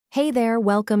Hey there,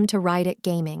 welcome to Ride It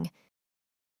Gaming.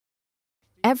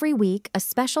 Every week, a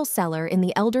special seller in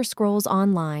the Elder Scrolls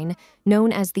Online,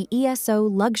 known as the ESO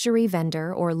Luxury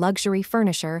Vendor or Luxury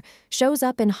Furnisher, shows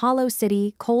up in Hollow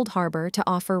City, Cold Harbor to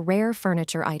offer rare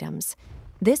furniture items.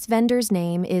 This vendor's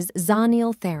name is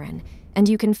Zaniel Theron, and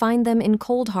you can find them in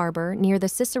Cold Harbor near the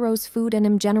Cicero's Food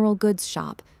and General Goods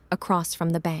shop, across from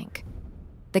the bank.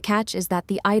 The catch is that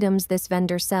the items this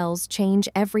vendor sells change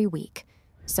every week.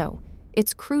 So,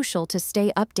 it's crucial to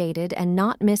stay updated and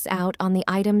not miss out on the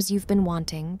items you've been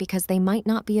wanting because they might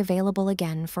not be available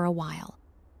again for a while.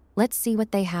 Let's see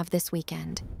what they have this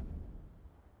weekend.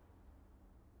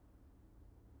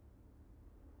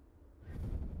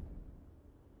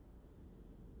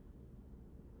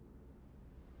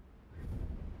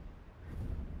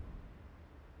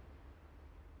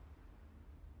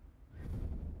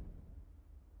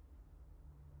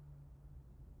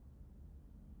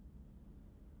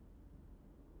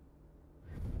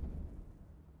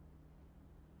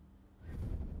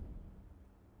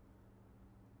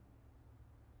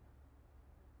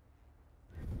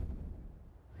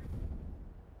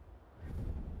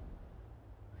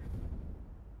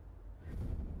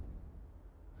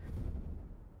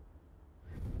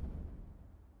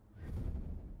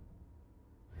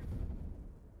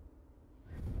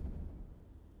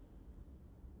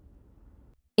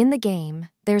 In the game,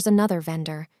 there's another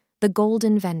vendor, the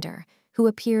Golden Vendor, who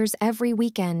appears every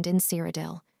weekend in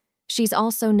Cyrodiil. She's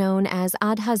also known as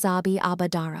Adhazabi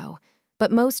Abadaro,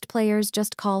 but most players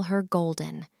just call her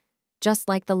Golden. Just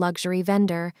like the luxury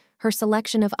vendor, her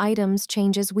selection of items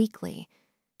changes weekly.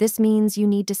 This means you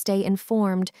need to stay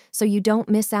informed so you don't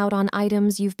miss out on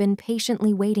items you've been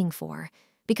patiently waiting for,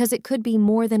 because it could be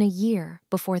more than a year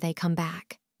before they come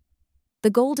back. The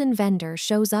Golden Vendor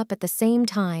shows up at the same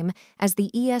time as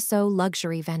the ESO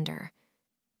Luxury Vendor.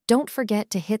 Don't forget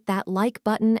to hit that like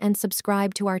button and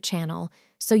subscribe to our channel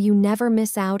so you never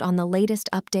miss out on the latest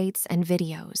updates and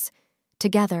videos.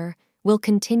 Together, we'll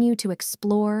continue to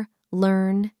explore,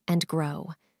 learn, and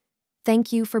grow.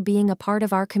 Thank you for being a part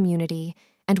of our community,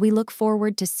 and we look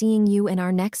forward to seeing you in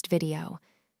our next video.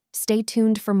 Stay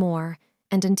tuned for more,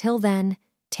 and until then,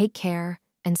 take care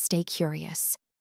and stay curious.